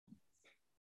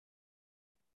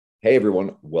Hey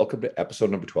everyone, welcome to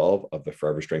episode number 12 of the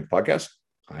Forever Strength podcast.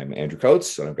 I'm Andrew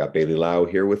Coates and I've got Bailey Lau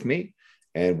here with me.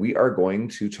 And we are going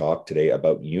to talk today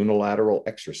about unilateral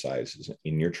exercises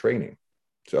in your training.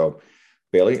 So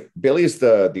Bailey is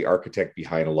the architect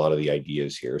behind a lot of the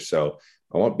ideas here. So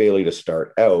I want Bailey to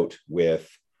start out with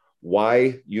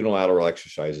why unilateral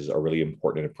exercises are really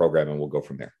important in a program, and we'll go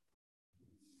from there.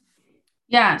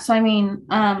 Yeah,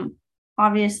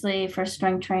 obviously for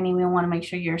strength training, we want to make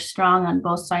sure you're strong on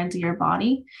both sides of your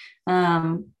body.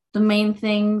 The main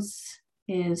things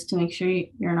is to make sure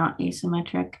you're not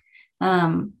asymmetric.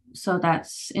 So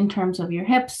that's in terms of your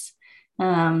hips,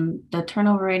 the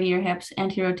turnover rate of your hips,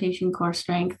 anti-rotation core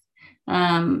strength.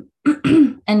 And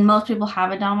most people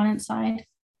have a dominant side.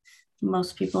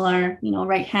 Most people are,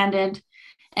 right-handed.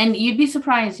 And you'd be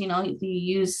surprised, you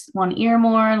use one ear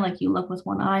more, like you look with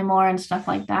one eye more and stuff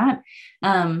like that.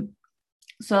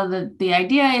 So the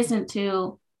idea isn't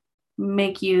to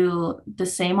make you the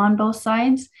same on both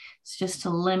sides. It's just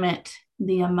to limit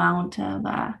the amount of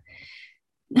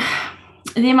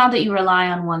the amount that you rely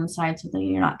on one side so that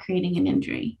you're not creating an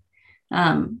injury.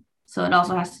 So it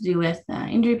also has to do with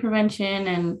injury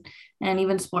prevention and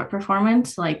even sport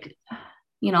performance. Like,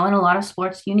 in a lot of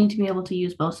sports, you need to be able to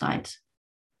use both sides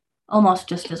almost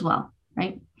just as well,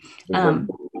 right?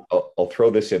 I'll throw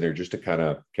this in there just to kind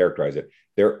of characterize it.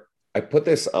 I put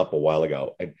this up a while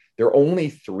ago. There are only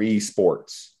three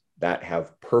sports that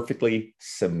have perfectly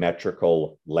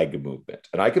symmetrical leg movement,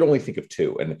 and I could only think of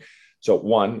two. And so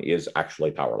one is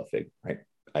actually powerlifting,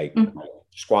 right?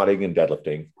 Squatting and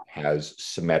deadlifting has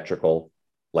symmetrical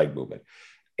leg movement,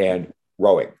 and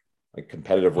rowing, like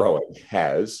competitive rowing,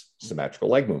 has symmetrical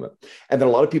leg movement. And then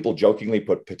a lot of people jokingly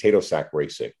put potato sack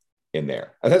racing in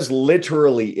there. And that's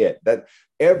literally it. That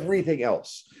everything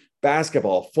else,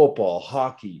 basketball, football,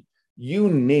 hockey, you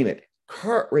name it,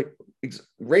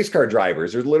 race car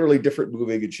drivers are literally different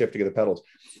moving and shifting of the pedals.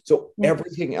 So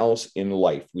everything else in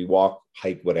life, we walk,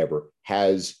 hike, whatever,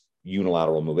 has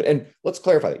unilateral movement. And let's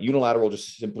clarify that unilateral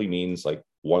just simply means like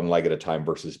one leg at a time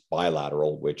versus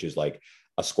bilateral, which is like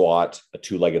a squat, a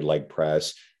two-legged leg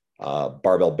press,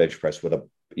 barbell bench press with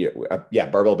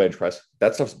barbell bench press.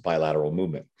 That stuff's bilateral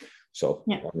movement. So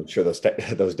I want to make sure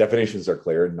those definitions are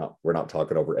clear and we're not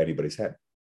talking over anybody's head.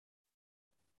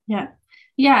 Yeah.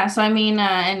 Yeah. So,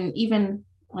 and even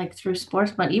like through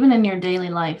sports, but even in your daily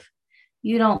life,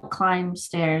 you don't climb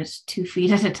stairs 2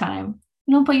 feet at a time.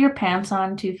 You don't put your pants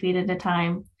on 2 feet at a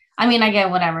time. I get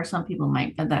whatever some people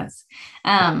might, but that's,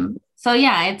 so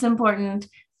yeah, it's important.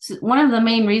 So one of the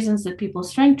main reasons that people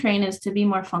strength train is to be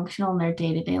more functional in their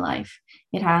day-to-day life.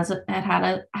 It has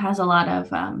a lot of,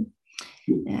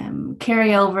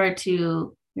 carry over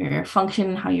to your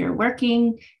function, how you're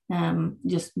working,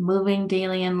 just moving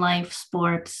daily in life,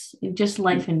 sports, just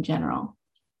life in general.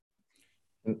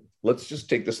 Let's just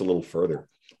take this a little further.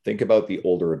 Think about the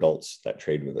older adults that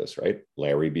train with us, right?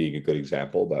 Larry being a good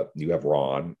example, but you have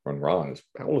Ron.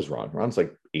 How old is Ron? Ron's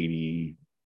like 80.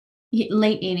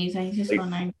 Late 80s, I think just about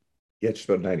 90. Yeah, just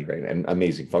about 90, right? And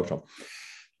amazing, functional.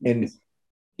 And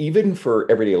even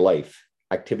for everyday life,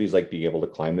 activities like being able to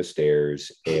climb the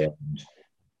stairs and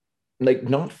like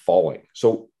not falling.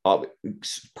 So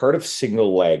part of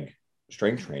single leg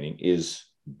strength training is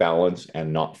balance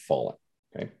and not falling.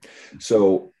 Okay.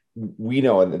 So we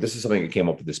know, and this is something that came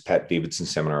up with this Pat Davidson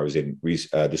seminar I was in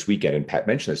this weekend, and Pat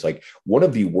mentioned this, like one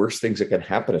of the worst things that can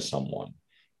happen to someone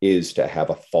is to have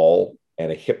a fall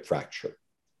and a hip fracture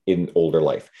in older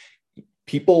life.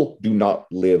 People do not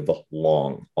live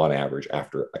long on average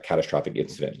after a catastrophic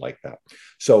incident like that.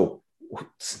 So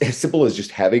as simple as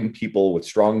just having people with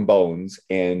strong bones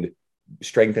and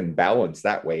strength and balance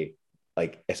that way,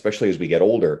 like especially as we get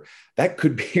older, that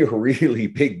could be a really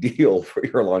big deal for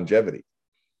your longevity.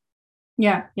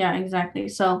 Yeah, exactly.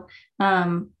 So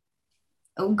going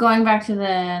back to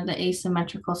the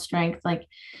asymmetrical strength, like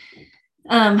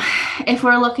if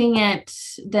we're looking at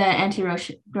the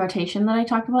anti-rotation that I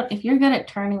talked about, if you're good at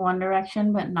turning one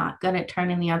direction but not good at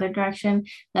turning the other direction,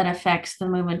 that affects the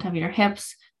movement of your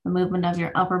hips, the movement of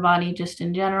your upper body just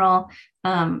in general.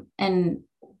 And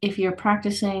if you're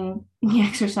practicing the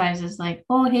exercises like,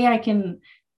 oh, hey, I can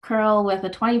curl with a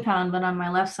 20-pound, but on my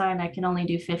left side, I can only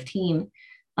do 15.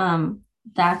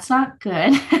 That's not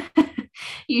good.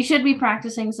 You should be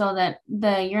practicing so that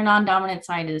your non-dominant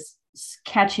side is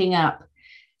catching up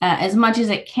as much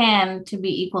as it can to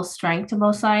be equal strength to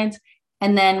both sides.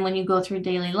 And then when you go through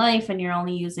daily life and you're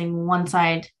only using one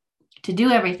side to do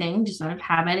everything, just out of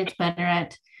habit, it's better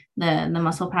at the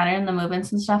muscle pattern, the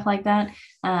movements and stuff like that.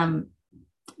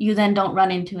 You then don't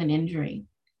run into an injury.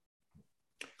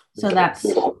 So that's,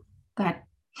 go ahead.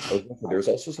 There's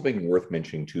also something worth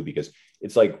mentioning too, because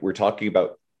it's like we're talking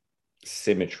about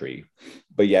symmetry,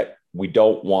 but yet we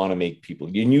don't want to make people,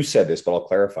 and you said this, but I'll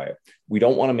clarify it. We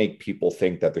don't want to make people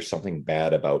think that there's something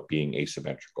bad about being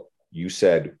asymmetrical. You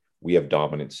said we have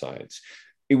dominant sides.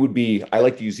 It would be, I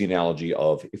like to use the analogy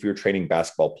of if you're training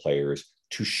basketball players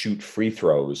to shoot free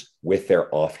throws with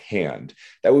their offhand,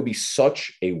 that would be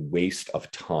such a waste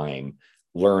of time,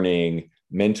 learning,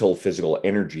 mental, physical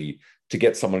energy to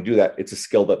get someone to do that. It's a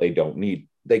skill that they don't need.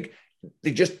 They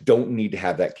just don't need to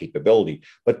have that capability.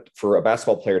 But for a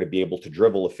basketball player to be able to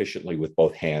dribble efficiently with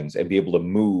both hands and be able to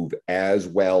move as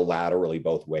well laterally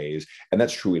both ways, and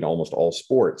that's true in almost all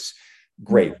sports,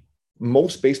 great.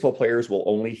 Most baseball players will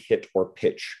only hit or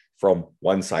pitch from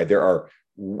one side. There are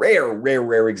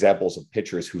rare examples of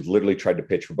pitchers who've literally tried to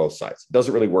pitch from both sides. It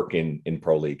doesn't really work in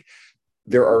pro league.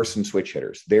 There are some switch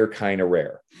hitters. They're kind of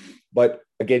rare. But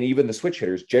again, even the switch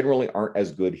hitters generally aren't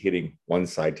as good hitting one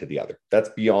side to the other. That's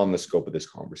beyond the scope of this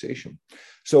conversation.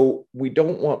 So we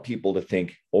don't want people to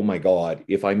think, oh my God,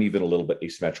 if I'm even a little bit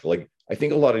asymmetrical, like I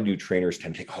think a lot of new trainers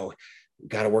tend to think, oh, you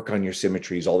got to work on your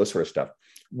symmetries, all this sort of stuff.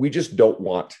 We just don't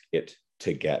want it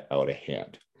to get out of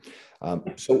hand.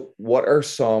 So what are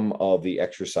some of the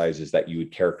exercises that you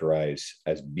would characterize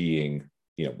as being,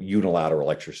 unilateral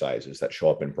exercises that show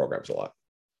up in programs a lot?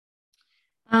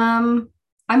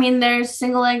 I mean, there's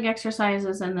single leg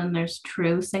exercises and then there's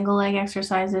true single leg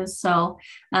exercises. So,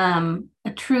 a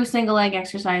true single leg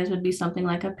exercise would be something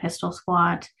like a pistol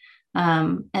squat.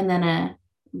 And then a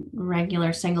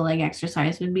regular single leg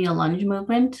exercise would be a lunge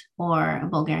movement or a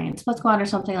Bulgarian split squat or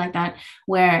something like that,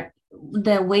 where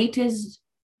the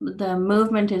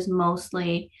movement is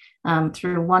mostly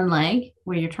through one leg,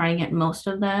 where you're trying to get most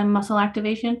of the muscle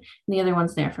activation, and the other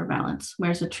one's there for balance.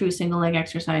 Whereas a true single leg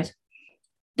exercise,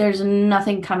 there's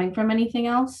nothing coming from anything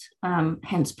else,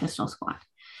 hence pistol squat.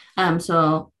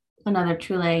 So another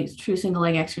true single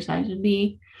leg exercise would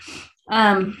be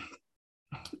a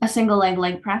single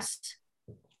leg press.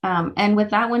 And with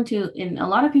that one too, and a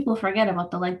lot of people forget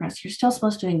about the leg press, you're still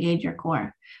supposed to engage your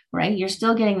core, right? You're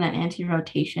still getting that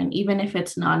anti-rotation, even if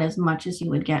it's not as much as you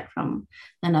would get from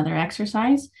another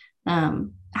exercise.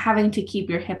 Having to keep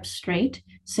your hips straight.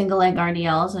 Single leg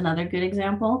RDL is another good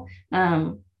example.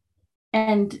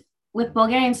 And with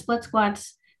Bulgarian split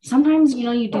squats, sometimes,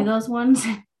 you do those ones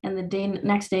and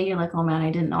next day you're like, oh man,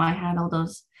 I didn't know I had all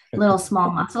those little small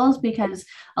muscles, because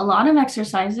a lot of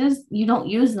exercises, you don't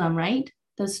use them, right?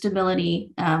 The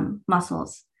stability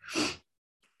muscles.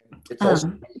 It's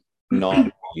also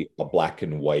not a black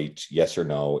and white, yes or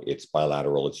no. It's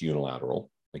bilateral, it's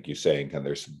unilateral, like you're saying, and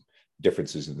there's some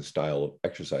differences in the style of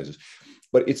exercises,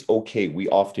 but it's okay. We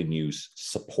often use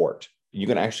support. You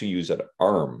can actually use an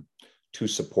arm to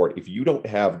support if you don't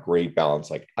have great balance.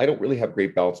 Like I don't really have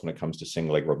great balance when it comes to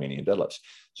single leg Romanian deadlifts.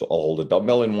 So I'll hold a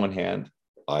dumbbell in one hand,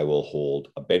 I will hold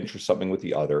a bench or something with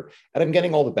the other, and I'm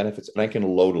getting all the benefits, and I can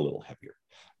load a little heavier.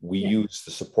 We use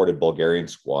the supported Bulgarian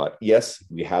squat. Yes,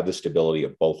 we have the stability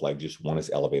of both legs, just one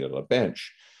is elevated on a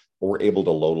bench, but we're able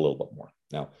to load a little bit more.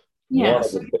 Now,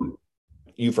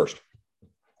 you first.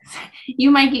 You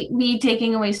might be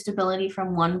taking away stability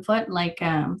from one foot, like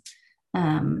I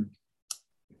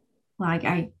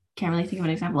can't really think of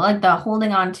an example, like the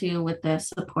holding on to with the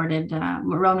supported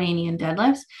Romanian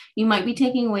deadlifts. You might be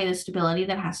taking away the stability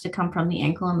that has to come from the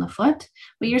ankle and the foot,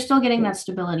 but you're still getting that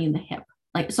stability in the hip,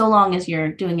 like so long as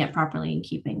you're doing it properly and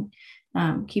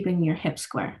keeping your hip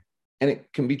square. And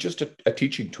it can be just a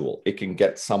teaching tool. It can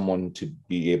get someone to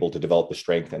be able to develop the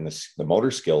strength and the motor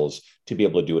skills to be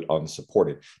able to do it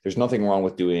unsupported. There's nothing wrong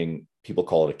with doing, people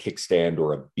call it a kickstand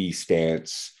or a B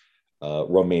stance,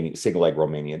 single leg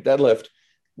Romanian deadlift.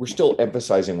 We're still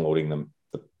emphasizing loading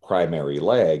the primary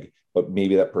leg, but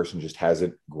maybe that person just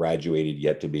hasn't graduated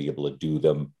yet to be able to do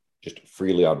them just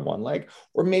freely on one leg,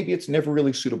 or maybe it's never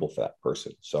really suitable for that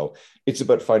person. So it's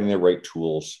about finding the right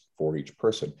tools for each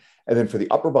person. And then for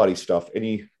the upper body stuff,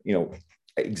 any,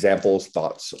 examples,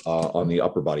 thoughts on the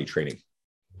upper body training?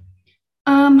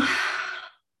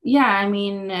 Yeah, I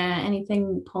mean,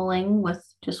 anything pulling with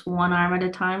just one arm at a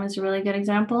time is a really good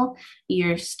example.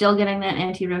 You're still getting that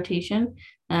anti-rotation,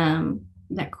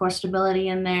 that core stability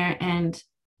in there. And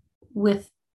with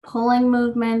pulling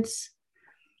movements,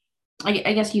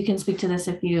 I guess you can speak to this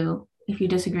if you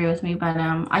disagree with me, but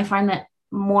I find that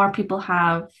more people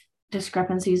have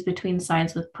discrepancies between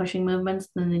sides with pushing movements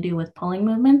than they do with pulling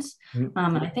movements. And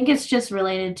I think it's just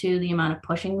related to the amount of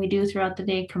pushing we do throughout the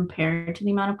day compared to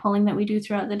the amount of pulling that we do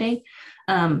throughout the day.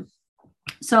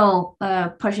 So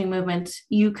pushing movements,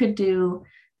 you could do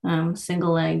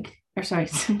single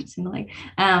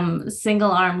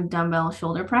arm dumbbell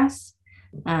shoulder press.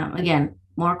 Again,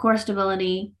 more core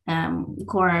stability,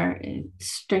 core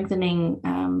strengthening,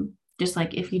 just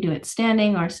like if you do it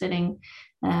standing or sitting,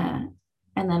 and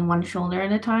then one shoulder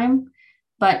at a time.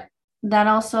 But that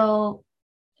also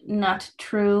not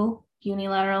true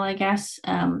unilateral, I guess.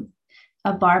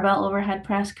 A barbell overhead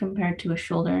press compared to a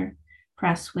shoulder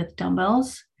press with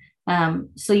dumbbells.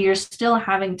 So you're still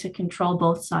having to control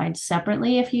both sides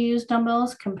separately if you use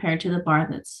dumbbells compared to the bar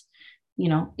that's,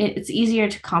 it's easier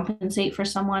to compensate for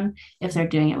someone if they're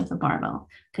doing it with a barbell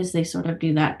because they sort of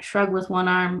do that shrug with one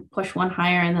arm, push one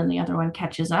higher, and then the other one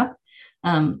catches up,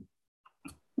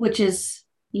 which is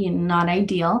not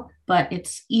ideal, but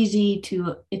it's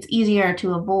easier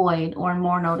to avoid or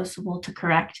more noticeable to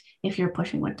correct if you're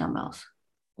pushing with dumbbells.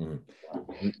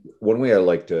 Mm-hmm. One way I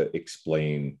like to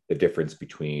explain the difference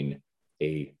between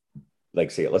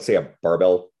let's say a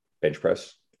barbell bench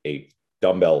press, a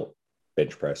dumbbell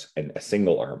bench press, and a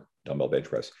single arm dumbbell bench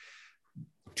press.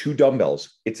 Two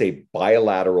dumbbells, it's a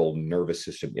bilateral nervous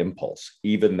system impulse,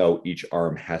 even though each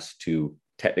arm has to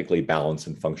technically balance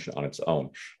and function on its own.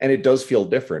 And it does feel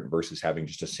different versus having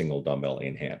just a single dumbbell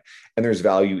in hand. And there's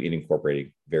value in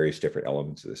incorporating various different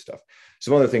elements of this stuff.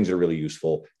 Some other things that are really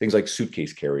useful, things like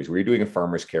suitcase carries, where you're doing a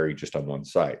farmer's carry just on one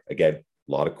side. Again,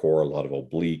 a lot of core, a lot of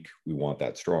oblique. We want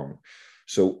that strong.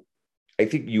 So I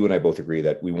think you and I both agree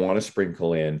that we want to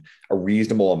sprinkle in a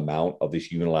reasonable amount of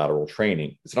this unilateral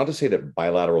training. It's not to say that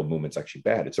bilateral movement's actually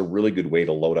bad. It's a really good way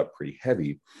to load up pretty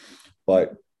heavy.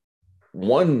 But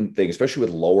one thing, especially with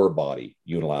lower body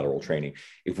unilateral training,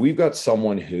 if we've got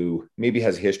someone who maybe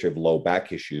has a history of low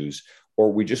back issues,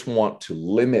 or we just want to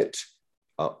limit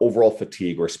overall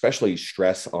fatigue or especially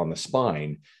stress on the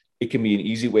spine, it can be an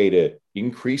easy way to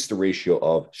increase the ratio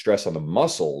of stress on the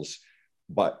muscles,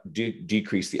 but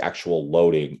decrease the actual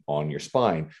loading on your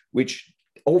spine, which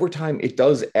over time, it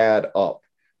does add up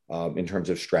in terms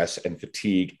of stress and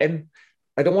fatigue. And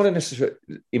I don't want to necessarily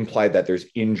imply that there's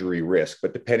injury risk,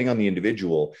 but depending on the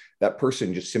individual, that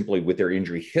person just simply with their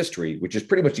injury history, which is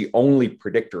pretty much the only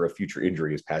predictor of future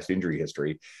injury is past injury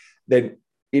history, then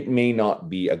it may not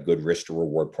be a good risk to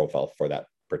reward profile for that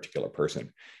particular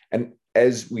person. And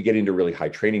as we get into really high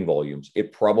training volumes,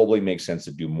 it probably makes sense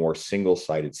to do more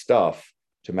single-sided stuff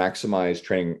to maximize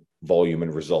training volume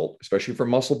and result, especially for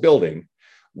muscle building,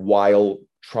 while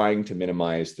trying to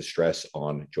minimize the stress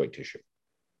on joint tissue.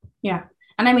 Yeah.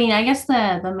 And I mean, I guess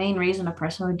the main reason a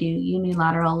person would do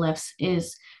unilateral lifts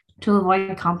is to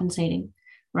avoid compensating,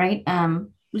 right?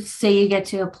 Say you get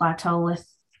to a plateau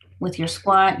with your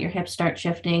squat, your hips start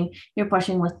shifting, you're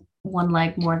pushing with one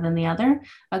leg more than the other.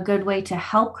 A good way to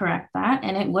help correct that,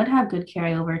 and it would have good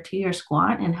carryover to your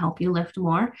squat and help you lift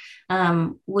more,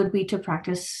 would be to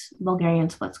practice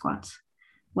Bulgarian split squats,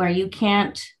 where you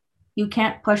can't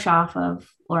push off of,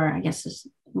 or I guess there's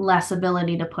less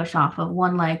ability to push off of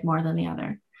one leg more than the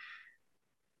other.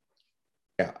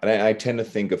 Yeah. And I tend to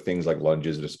think of things like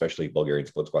lunges and especially Bulgarian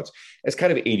split squats as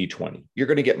kind of 80-20. You're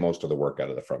going to get most of the work out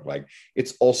of the front leg.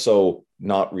 It's also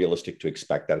not realistic to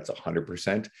expect that it's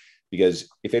 100% because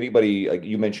if anybody, like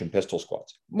you mentioned pistol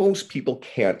squats, most people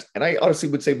can't. And I honestly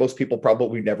would say most people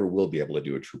probably never will be able to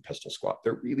do a true pistol squat.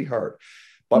 They're really hard,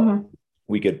 but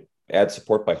we could add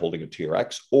support by holding a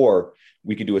TRX, or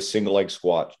we could do a single leg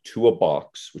squat to a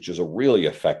box, which is a really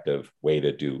effective way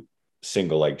to do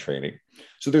single leg training.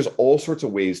 So there's all sorts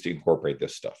of ways to incorporate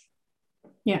this stuff.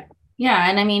 Yeah. Yeah.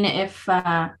 And I mean, if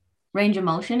range of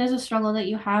motion is a struggle that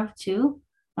you have too,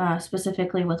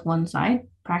 specifically with one side,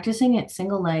 practicing it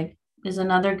single leg is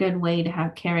another good way to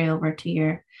have carryover to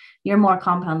your more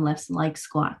compound lifts like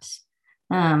squats.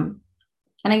 And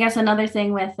I guess another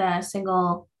thing with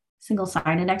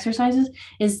single-sided exercises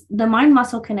is the mind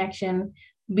muscle connection,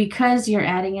 because you're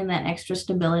adding in that extra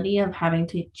stability of having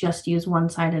to just use one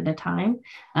side at a time.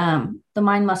 The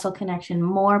mind muscle connection,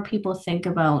 more people think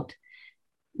about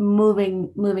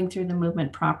moving through the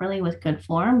movement properly with good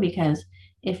form, because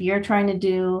if you're trying to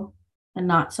do a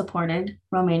not supported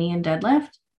Romanian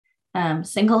deadlift,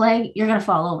 single leg, you're going to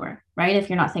fall over, right? If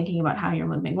you're not thinking about how you're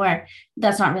moving, where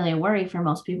that's not really a worry for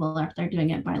most people if they're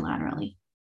doing it bilaterally.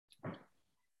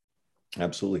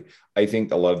 Absolutely. I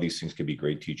think a lot of these things could be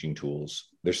great teaching tools.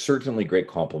 There's certainly great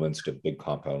complements to big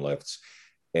compound lifts.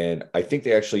 And I think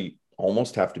they actually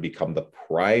almost have to become the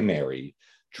primary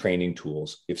training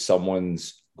tools if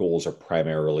someone's goals are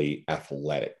primarily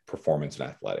athletic, performance and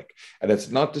athletic. And that's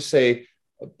not to say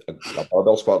a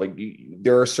barbell squat, like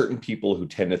there are certain people who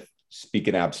tend to speak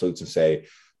in absolutes and say,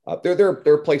 there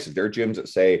are places, there are gyms that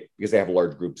say, because they have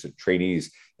large groups of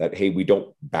trainees, that, hey, we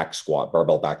don't back squat,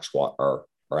 barbell back squat our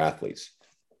athletes.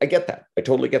 I get that. I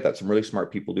totally get that. Some really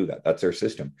smart people do that. That's their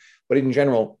system. But in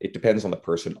general, it depends on the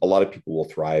person. A lot of people will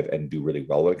thrive and do really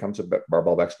well when it comes to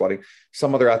barbell back squatting.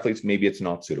 Some other athletes, maybe it's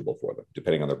not suitable for them,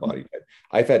 depending on their body type.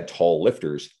 I've had tall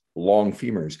lifters, long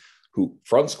femurs, who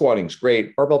front squatting is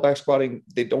great. Barbell back squatting,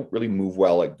 they don't really move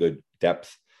well at good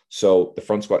depth. So the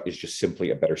front squat is just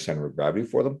simply a better center of gravity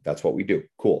for them. That's what we do.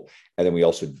 Cool. And then we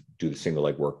also do the single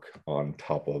leg work on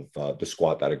top of the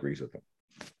squat that agrees with them.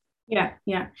 Yeah,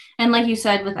 yeah. And like you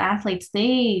said, with athletes,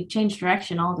 they change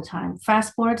direction all the time.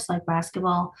 Fast sports like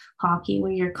basketball, hockey,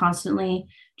 where you're constantly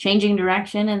changing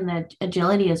direction and the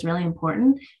agility is really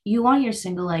important. You want your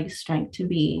single leg strength to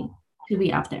be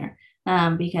up there,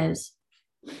 because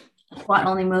squat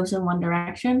only moves in one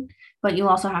direction, but you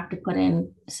also have to put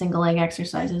in single leg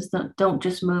exercises that don't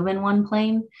just move in one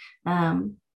plane.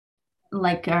 Um,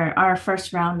 like our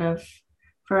first round of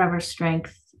forever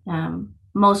strength,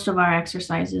 most of our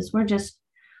exercises were just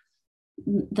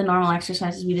the normal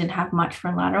exercises. We didn't have much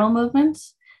for lateral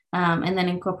movements, and then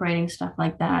incorporating stuff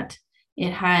like that,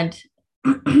 it had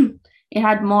it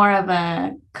had more of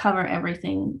a cover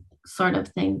everything sort of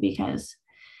thing, because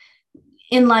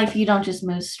in life you don't just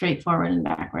move straight forward and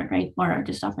backward, right, or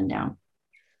just up and down.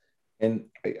 And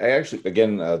I actually,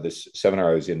 again, this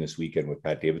seminar I was in this weekend with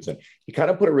Pat Davidson, he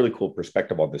kind of put a really cool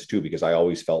perspective on this too, because I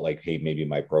always felt like, hey, maybe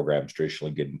my programs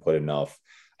traditionally didn't put enough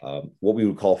what we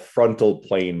would call frontal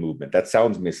plane movement. That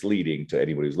sounds misleading to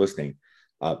anybody who's listening.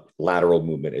 Lateral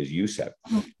movement, as you said.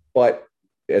 But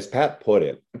as Pat put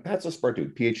it, and Pat's a smart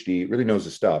dude, PhD, really knows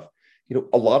his stuff.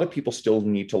 A lot of people still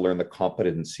need to learn the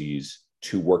competencies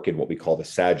to work in what we call the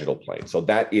sagittal plane. So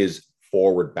that is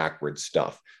forward, backward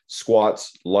stuff.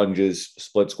 Squats, lunges,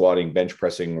 split squatting, bench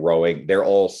pressing, rowing, they're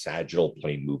all sagittal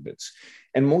plane movements.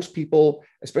 And most people,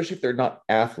 especially if they're not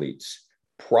athletes,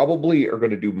 probably are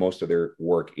going to do most of their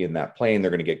work in that plane.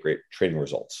 They're going to get great training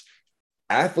results.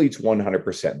 Athletes,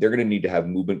 100%, they're going to need to have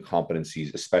movement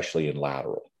competencies, especially in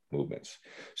lateral movements.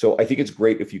 So I think it's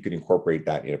great if you can incorporate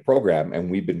that in a program,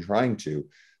 and we've been trying to,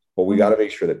 but we got to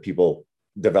make sure that people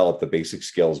develop the basic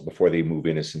skills before they move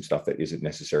into some stuff that isn't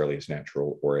necessarily as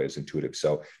natural or as intuitive.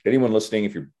 So anyone listening,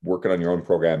 if you're working on your own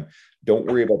program, don't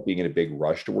worry about being in a big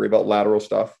rush to worry about lateral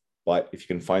stuff. But if you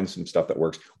can find some stuff that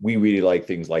works, we really like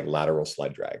things like lateral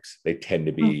sled drags. They tend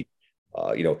to be,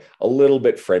 a little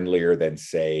bit friendlier than,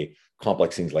 say,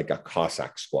 complex things like a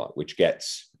Cossack squat, which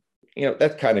gets,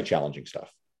 that's kind of challenging stuff.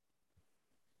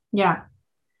 Yeah,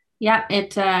 yeah.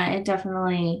 It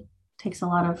definitely takes a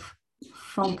lot of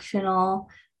functional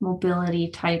mobility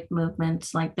type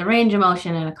movements. Like the range of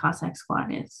motion in a Cossack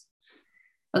squat is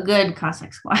a good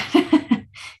Cossack squat.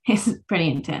 It's pretty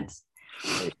intense.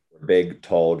 Big,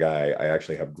 tall guy. I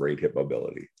actually have great hip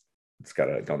mobility.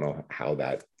 I don't know how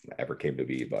that ever came to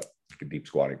be, but deep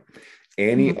squatting.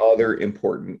 Any other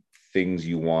important things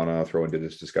you want to throw into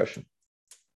this discussion?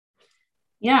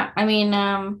 Yeah, I mean,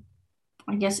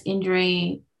 I guess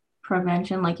injury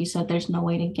prevention, like you said, there's no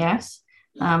way to guess.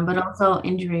 But also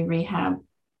injury rehab,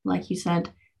 like you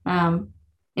said,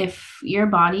 if your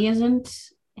body isn't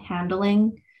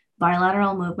handling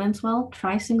bilateral movements well,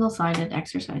 try single-sided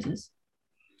exercises.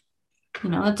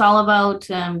 It's all about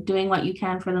doing what you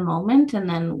can for the moment and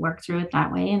then work through it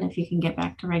that way. And if you can get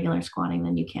back to regular squatting,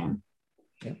 then you can.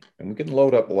 Yeah. And we can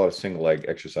load up a lot of single leg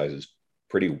exercises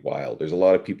pretty wild. There's a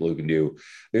lot of people who can do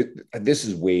this.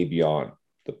 Is way beyond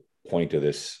the point of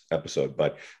this episode,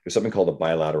 but there's something called a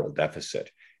bilateral deficit.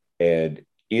 And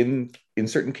in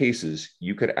certain cases,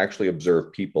 you can actually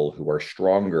observe people who are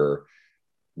stronger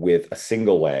with a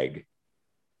single leg.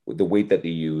 The weight that they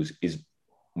use is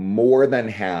more than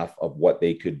half of what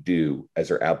they could do as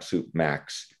their absolute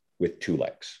max with two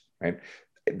legs, right?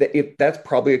 That's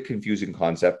probably a confusing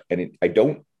concept, and I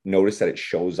don't notice that it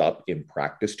shows up in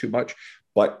practice too much,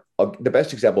 but the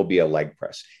best example would be a leg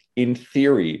press. In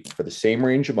theory, for the same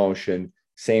range of motion,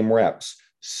 same reps,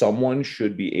 someone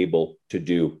should be able to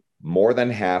do more than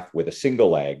half with a single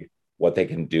leg what they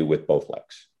can do with both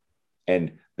legs.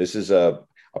 And this is a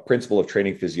principle of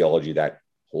training physiology that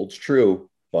holds true,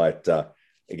 but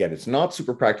again, it's not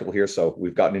super practical here. So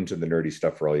we've gotten into the nerdy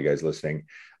stuff for all you guys listening.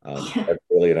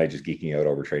 Billy and I just geeking out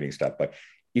over training stuff. But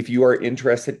if you are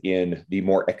interested in the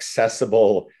more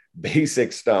accessible,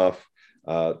 basic stuff,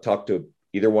 talk to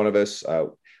either one of us.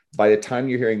 By the time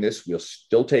you're hearing this,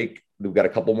 we've got a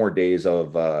couple more days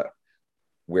of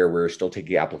where we're still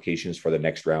taking applications for the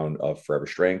next round of Forever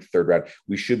Strength, third round.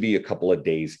 We should be a couple of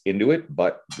days into it,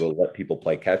 but we'll let people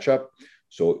play catch up.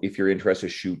 So if you're interested,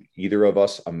 shoot either of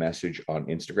us a message on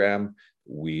Instagram.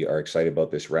 We are excited about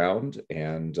this round,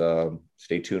 and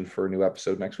stay tuned for a new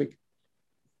episode next week.